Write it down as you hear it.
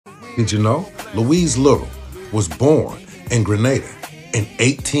Did you know Louise Little was born in Grenada in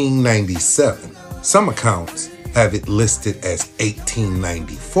 1897? Some accounts have it listed as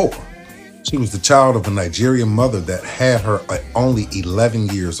 1894. She was the child of a Nigerian mother that had her at only 11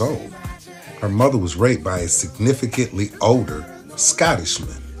 years old. Her mother was raped by a significantly older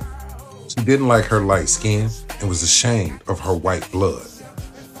Scottishman. She didn't like her light skin and was ashamed of her white blood,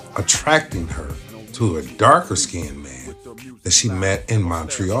 attracting her to a darker skinned man that she met in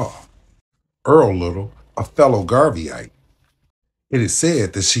Montreal, Earl Little, a fellow Garveyite. It is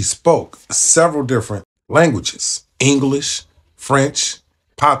said that she spoke several different languages: English, French,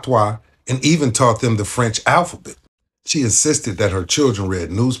 patois, and even taught them the French alphabet. She insisted that her children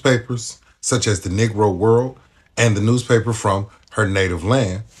read newspapers, such as the Negro World and the newspaper from her native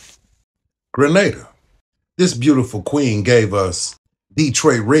land, Grenada. This beautiful queen gave us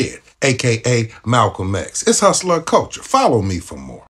Detroit Red, aka Malcolm X. It's hustler culture. Follow me for more.